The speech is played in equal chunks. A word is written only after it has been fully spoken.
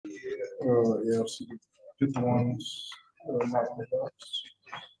Yeah, so get the ones, not on the box.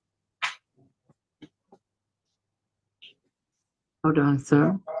 Hold on,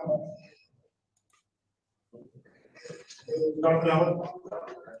 sir.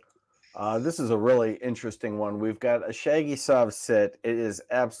 This is a really interesting one. We've got a Shaggy Sov sit. It is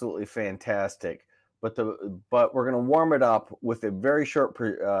absolutely fantastic, but we're going to warm it up with a very short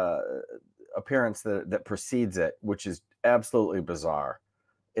appearance that precedes it, which is absolutely bizarre.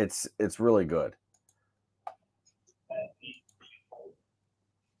 It's really good.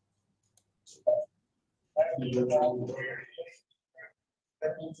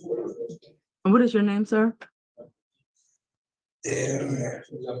 And what is your name, sir? Damn.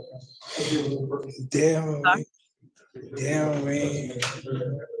 Wait,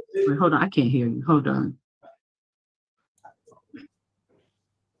 hold on. I can't hear you. Hold on.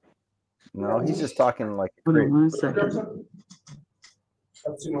 No, he's just talking like Hold on 1 second.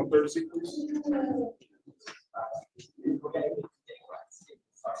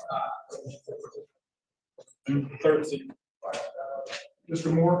 Third seat.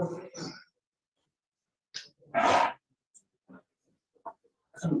 Mr. Moore.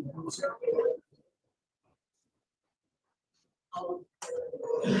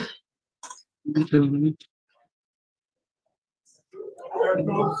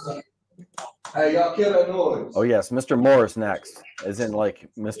 Hey, y'all kill that noise. Oh yes, Mr. Moore is next, as in like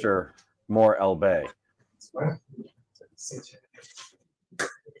Mr. Moore El Bay.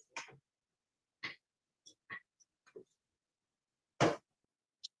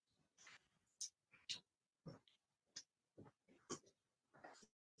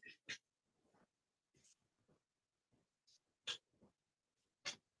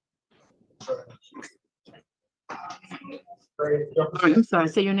 I'm sorry.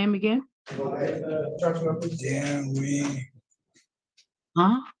 Say your name again. Damn, we.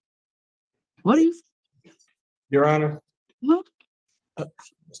 Huh? What are you? Your Honor. What?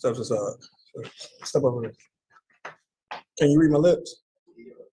 Step aside. Step over there. Can you read my lips?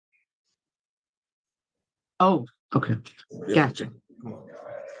 Oh, okay. Yeah. Gotcha.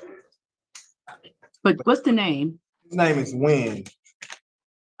 But what's the name? His name is Wynn.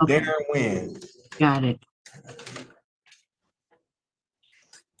 Okay. Darren Wynn. Got it.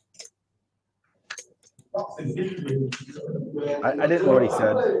 I didn't know what he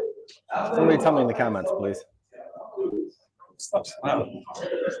said. Somebody tell me in the comments, please. But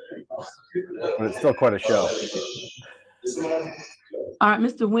it's still quite a show. All right,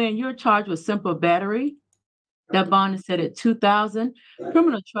 Mr. Wynn, you're charged with simple battery. That bond is set at $2,000.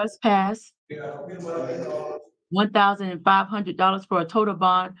 Criminal trespass, $1,500 for a total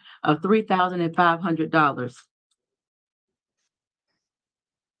bond of $3,500.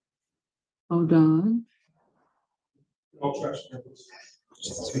 Hold on.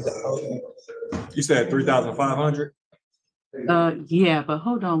 You said 3,500? Yeah, but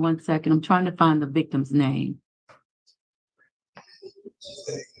hold on 1 second. I'm trying to find the victim's name.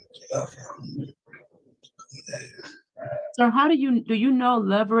 So how do you know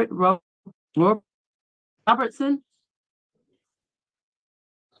Leverett Robertson?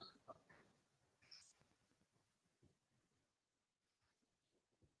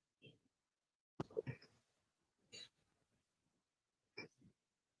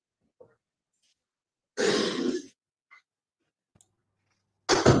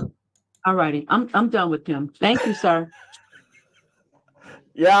 All righty, I'm done with him. Thank you, sir.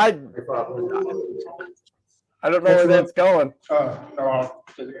 Yeah, I don't know where that's going.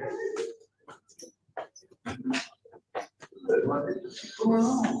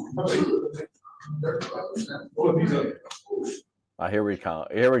 Here we go.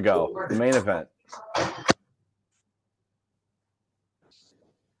 Here we go. The main event.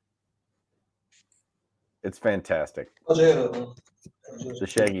 It's fantastic. The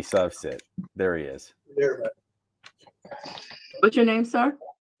Shaggy Sov sit. There he is. What's your name, sir?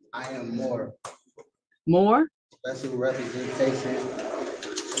 I am Moore. Moore? Special representation.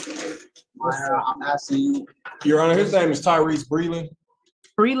 I'm asking you. Your Honor, his name is Tyrese Breland.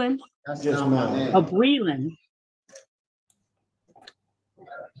 Breland? That's Yes, not my name. Oh, Breland.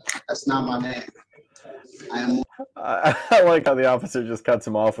 That's not my name. I am I like how the officer just cuts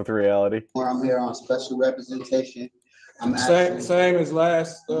him off with reality. Moore. I'm here on special representation. I'm Same asking as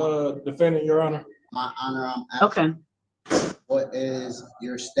last defendant, Your Honor. my honor. I'm asking what is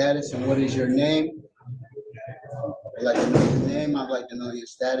your status and what is your name? I'd like to know your name. I'd like to know your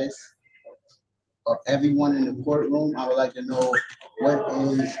status. Of everyone in the courtroom, I would like to know what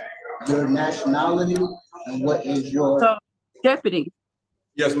is your nationality and what is your So, deputy.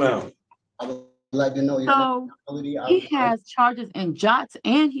 Yes, ma'am. I would like to know your So nationality. he has charges in JOTS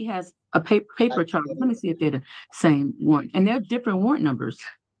and he has a paper charge. Let me see if they're the same warrant. And they're different warrant numbers.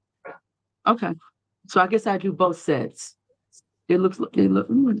 Okay. So I guess I do both sets. Let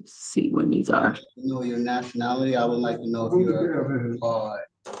me see when these are. Know your nationality. I would like to know if you're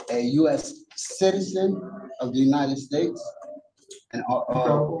a U.S. citizen of the United States. And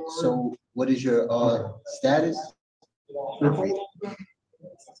so what is your status?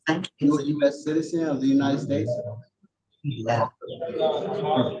 You're a U.S. citizen of the United States? Yeah.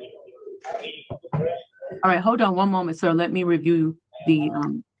 All right, hold on one moment, sir. Let me review the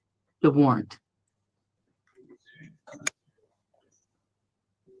warrant.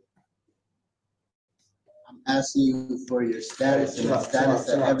 I'm asking you for your status and the status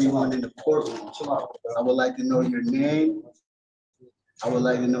of everyone in the courtroom. I would like to know your name. I would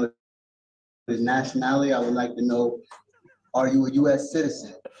like to know his nationality. I would like to know, are you a U.S.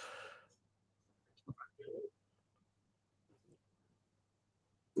 citizen?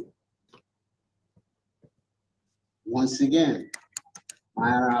 Once again,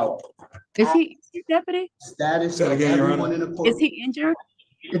 Is he deputy? status Say it of again, Your everyone Honor. in the courtroom. Is he injured?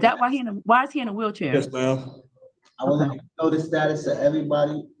 Is that why why is he in a wheelchair? Yes, ma'am. I would like to know the status of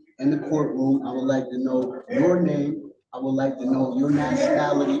everybody in the courtroom. I would like to know your name. I would like to know your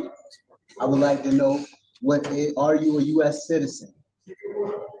nationality. I would like to know are you a U.S. citizen?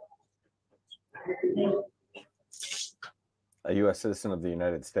 A U.S. citizen of the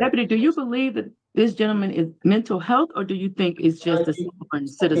United States. Deputy, do you believe that this gentleman is mental health, or do you think it's just a Can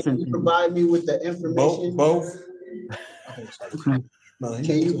citizen? you provide me with the information? Both. Okay.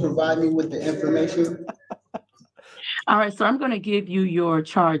 Can you provide me with the information? All right, so I'm going to give you your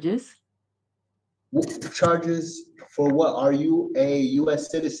charges. Charges for what? Are you a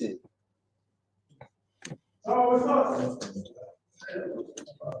U.S. citizen? Are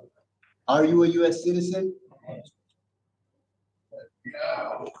you a U.S. citizen?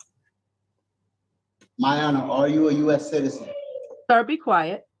 My Honor, are you a U.S. citizen? Sir, be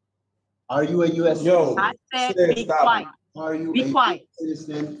quiet. Are you a U.S. Yo. citizen? I said Said be stop. quiet. Are you Be a quiet.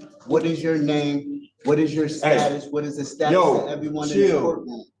 citizen? What is your name? What is your status? What is the status Yo, of everyone in the chill.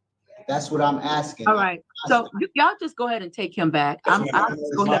 courtroom? That's what I'm asking. All right, so y'all just go ahead and take him back. I'll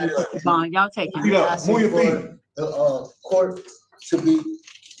go ahead and put the bond. Y'all take him. Feet up. Asking Move your for feet. the court to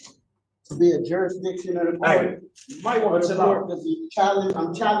be a jurisdiction of the Hey, court. you might want to chill out. I'm challenging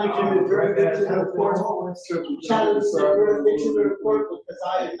the jurisdiction of the court. I'm challenging the jurisdiction of the court because I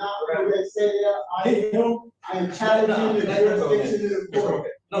am not going to say that. I am challenging the jurisdiction of the court.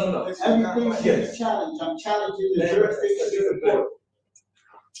 No. Everything should be challenged. I'm challenging the jurisdiction of the court.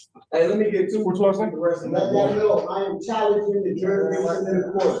 Hey, let me get two. Which one's the rest of Let them know I am challenging the jurisdiction of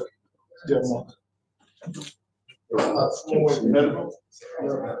the court.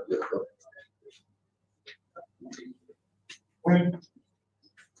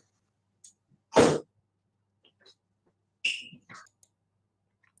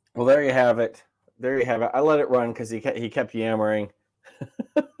 Well, there you have it. There you have it. I let it run because he kept yammering.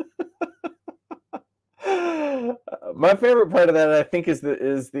 My favorite part of that, I think, is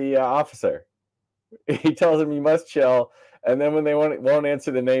the officer. He tells him you must chill, and then when they won't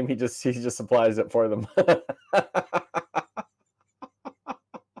answer the name, he just supplies it for them.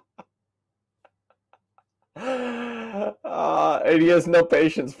 And he has no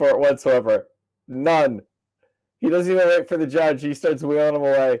patience for it whatsoever. None. He doesn't even wait for the judge. He starts wheeling him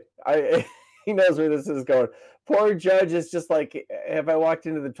away. He knows where this is going. Poor judge is just like, have I walked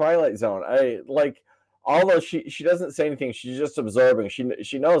into the Twilight Zone? Although she doesn't say anything, she's just absorbing.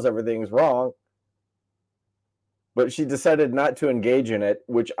 She knows everything's wrong, but she decided not to engage in it,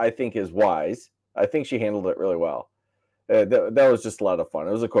 which I think is wise. I think she handled it really well. That was just a lot of fun.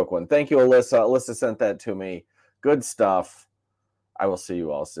 It was a quick one. Thank you, Alyssa. Alyssa sent that to me. Good stuff. I will see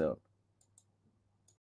you all soon.